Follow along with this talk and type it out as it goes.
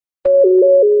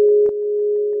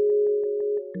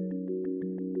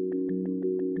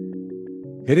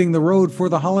Hitting the road for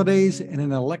the holidays in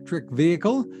an electric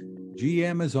vehicle?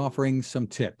 GM is offering some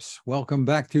tips. Welcome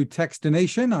back to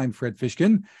Techstination. I'm Fred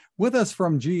Fishkin. With us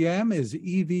from GM is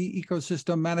EV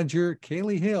Ecosystem Manager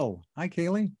Caley Hill. Hi,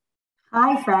 Caley.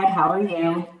 Hi, Fred. How are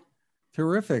you?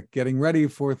 Terrific. Getting ready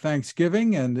for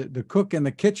Thanksgiving, and the cook in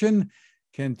the kitchen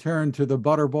can turn to the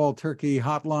Butterball Turkey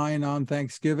hotline on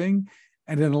Thanksgiving,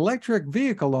 and an electric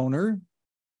vehicle owner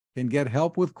can get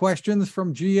help with questions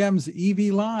from GM's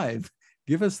EV Live.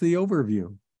 Give us the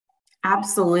overview.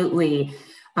 Absolutely.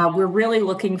 We're really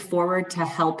looking forward to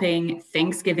helping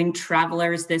Thanksgiving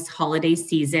travelers this holiday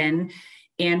season.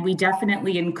 And we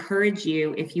definitely encourage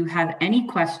you, if you have any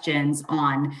questions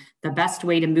on the best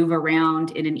way to move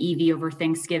around in an EV over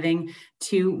Thanksgiving,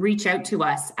 to reach out to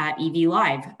us at EV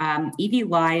Live. EV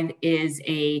Live is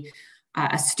a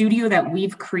studio that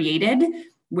we've created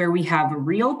where we have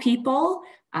real people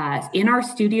in our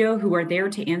studio who are there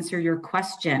to answer your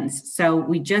questions. So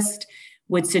we just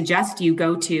would suggest you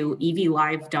go to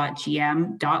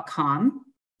evlive.gm.com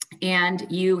and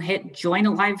you hit join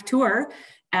a live tour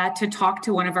to talk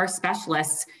to one of our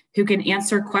specialists who can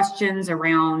answer questions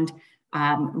around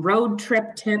road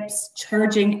trip tips,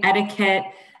 charging etiquette,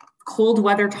 cold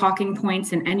weather talking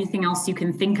points, and anything else you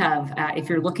can think of if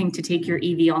you're looking to take your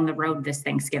EV on the road this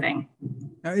Thanksgiving.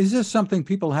 Now, is this something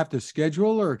people have to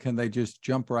schedule, or can they just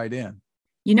jump right in?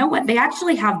 You know what? They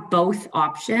actually have both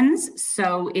options.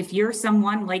 So if you're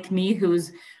someone like me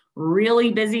who's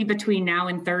really busy between now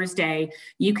and Thursday,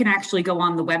 you can actually go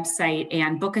on the website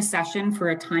and book a session for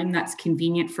a time that's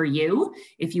convenient for you.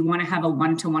 If you want to have a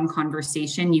one-to-one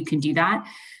conversation, you can do that.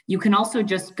 You can also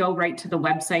just go right to the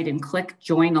website and click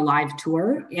join a live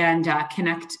tour and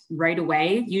connect right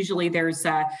away. Usually there's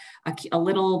a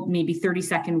little, maybe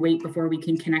 30-second wait before we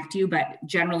can connect you, but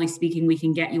generally speaking, we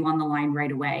can get you on the line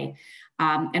right away.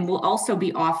 And we'll also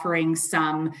be offering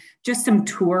some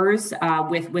tours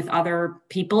with other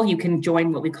people. You can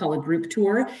join what we call a group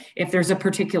tour. If there's a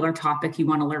particular topic you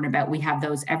want to learn about, we have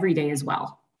those every day as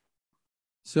well.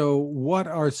 So what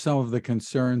are some of the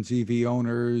concerns EV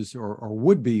owners or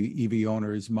would-be EV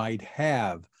owners might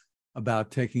have about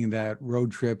taking that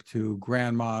road trip to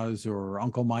grandma's or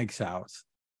Uncle Mike's house?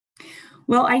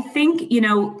 Well, I think,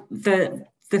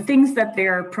 the things that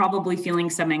they're probably feeling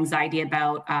some anxiety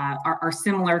about are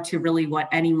similar to really what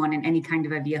anyone in any kind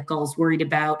of a vehicle is worried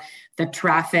about, the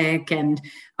traffic and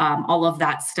all of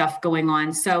that stuff going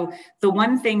on. So the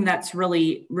one thing that's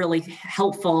really, really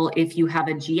helpful if you have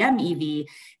a GM EV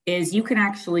is you can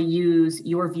actually use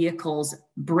your vehicle's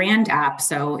brand app.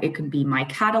 So it could be My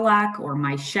Cadillac or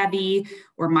My Chevy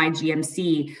or My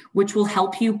GMC, which will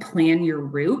help you plan your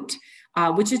route.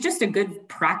 Which is just a good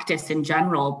practice in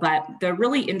general. But the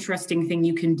really interesting thing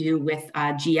you can do with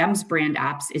GM's brand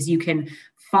apps is you can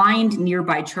find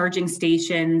nearby charging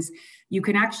stations. You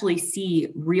can actually see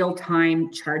real-time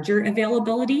charger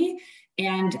availability,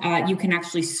 and you can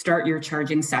actually start your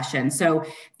charging session. So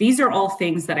these are all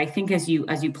things that I think as you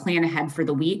plan ahead for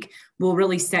the week will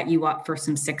really set you up for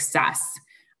some success.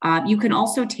 You can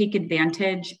also take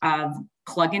advantage of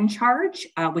plug and charge,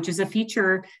 which is a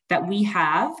feature that we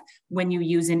have when you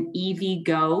use an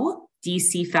EVgo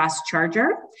DC fast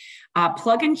charger.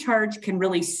 Plug and charge can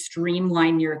really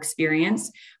streamline your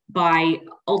experience by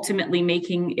ultimately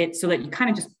making it so that you kind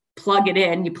of just plug it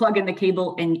in, you plug in the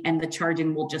cable and the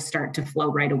charging will just start to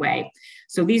flow right away.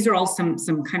 So these are all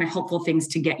some kind of helpful things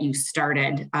to get you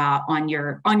started on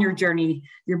your journey,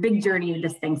 your big journey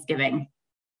this Thanksgiving.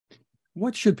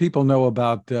 What should people know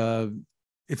about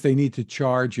if they need to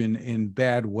charge in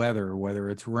bad weather, whether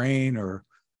it's rain or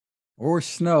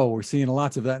snow? We're seeing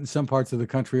lots of that in some parts of the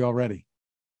country already.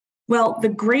 Well, the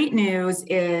great news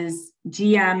is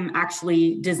GM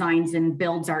actually designs and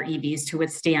builds our EVs to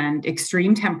withstand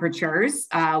extreme temperatures.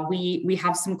 We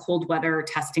have some cold weather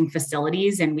testing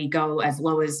facilities, and we go as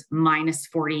low as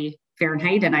 -40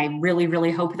 Fahrenheit. And I really,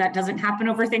 really hope that doesn't happen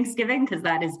over Thanksgiving because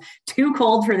that is too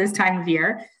cold for this time of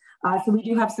year. So we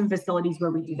do have some facilities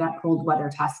where we do that cold weather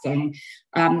testing.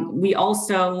 We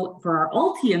also, for our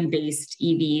Ultium-based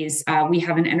EVs, we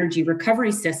have an energy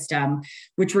recovery system,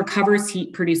 which recovers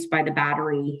heat produced by the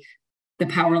battery, the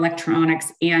power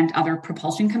electronics, and other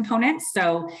propulsion components.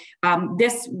 So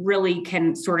this really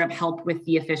can sort of help with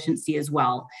the efficiency as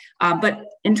well. But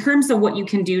in terms of what you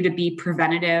can do to be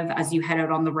preventative as you head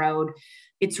out on the road,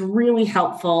 it's really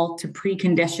helpful to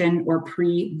precondition or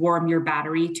pre-warm your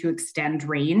battery to extend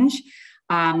range.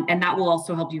 And that will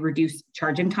also help you reduce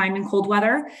charging time in cold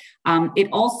weather. It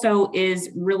also is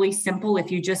really simple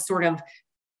if you just sort of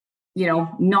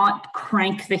not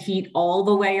crank the heat all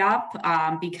the way up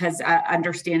because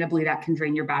understandably that can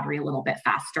drain your battery a little bit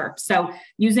faster. So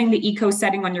using the eco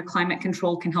setting on your climate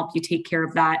control can help you take care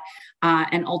of that.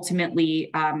 And ultimately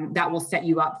that will set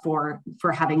you up for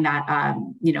having that,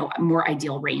 more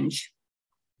ideal range.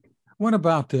 What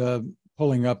about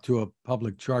pulling up to a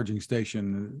public charging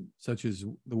station, such as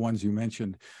the ones you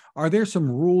mentioned? Are there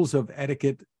some rules of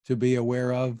etiquette to be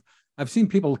aware of? I've seen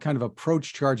people kind of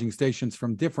approach charging stations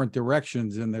from different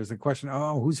directions, and there's a question,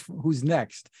 oh, who's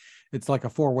next? It's like a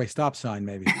four-way stop sign,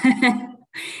 maybe.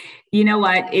 You know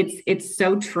what? It's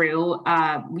so true.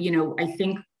 I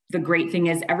think the great thing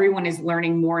is everyone is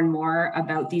learning more and more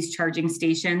about these charging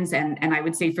stations. And I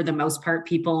would say for the most part,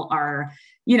 people are,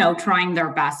 trying their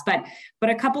best. But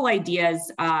a couple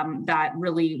ideas that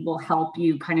really will help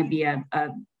you kind of be a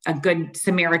good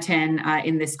Samaritan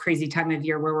in this crazy time of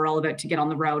year where we're all about to get on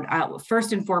the road.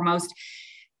 First and foremost,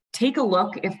 take a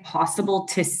look, if possible,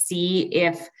 to see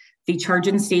if the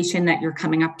charging station that you're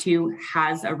coming up to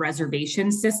has a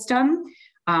reservation system.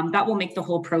 That will make the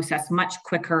whole process much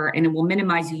quicker, and it will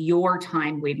minimize your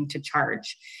time waiting to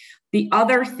charge. The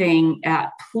other thing,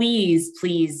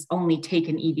 please only take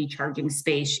an EV charging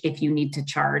space if you need to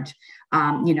charge.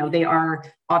 They are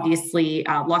obviously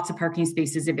lots of parking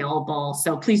spaces available,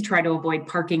 so please try to avoid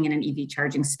parking in an EV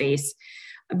charging space.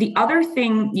 The other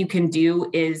thing you can do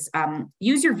is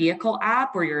use your vehicle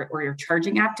app or your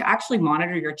charging app to actually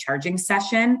monitor your charging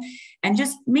session, and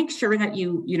just make sure that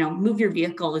you move your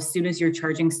vehicle as soon as your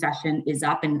charging session is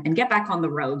up and get back on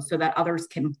the road so that others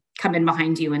can come in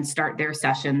behind you and start their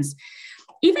sessions.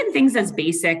 Even things as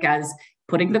basic as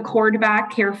putting the cord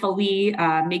back carefully,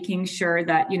 making sure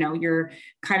that you're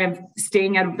kind of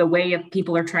staying out of the way if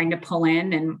people are trying to pull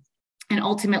in, and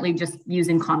ultimately just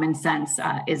using common sense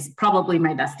is probably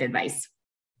my best advice.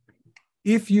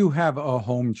 If you have a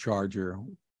home charger,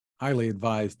 highly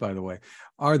advised, by the way,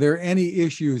 are there any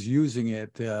issues using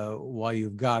it while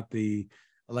you've got the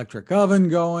electric oven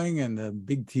going and the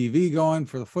big TV going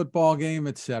for the football game,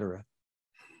 etc.?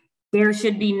 There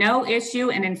should be no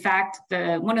issue. And in fact,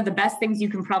 one of the best things you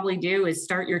can probably do is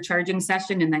start your charging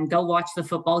session and then go watch the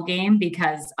football game,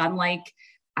 because unlike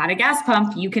at a gas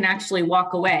pump, you can actually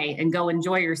walk away and go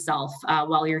enjoy yourself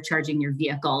while you're charging your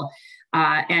vehicle.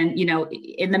 And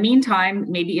in the meantime,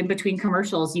 maybe in between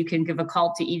commercials, you can give a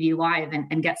call to EV Live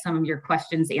and get some of your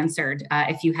questions answered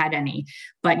if you had any.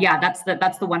 But yeah,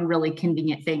 that's the one really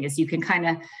convenient thing, is you can kind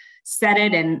of set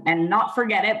it and not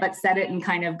forget it, but set it and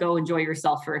kind of go enjoy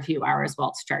yourself for a few hours while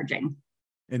it's charging.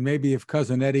 And maybe if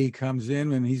Cousin Eddie comes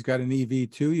in and he's got an EV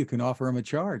too, you can offer him a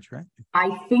charge, right?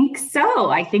 I think so.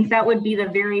 I think that would be a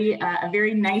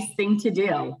very nice thing to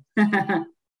do.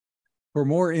 For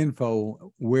more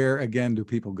info, where again do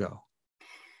people go?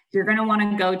 You're going to want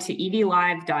to go to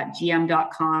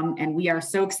evlive.gm.com, and we are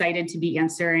so excited to be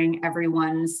answering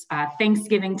everyone's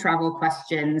Thanksgiving travel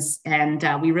questions. And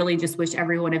we really just wish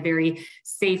everyone a very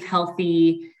safe,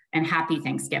 healthy, and happy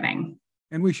Thanksgiving.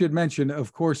 And we should mention,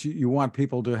 of course, you want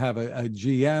people to have a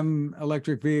GM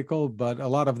electric vehicle, but a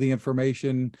lot of the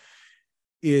information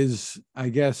is, I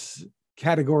guess,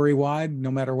 category wide,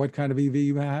 no matter what kind of EV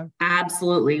you have?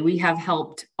 Absolutely. We have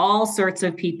helped all sorts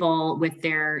of people with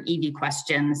their EV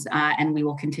questions, and we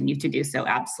will continue to do so.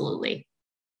 Absolutely.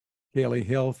 Caley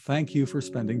Hill, thank you for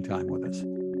spending time with us.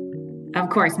 Of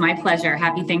course, my pleasure.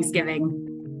 Happy Thanksgiving.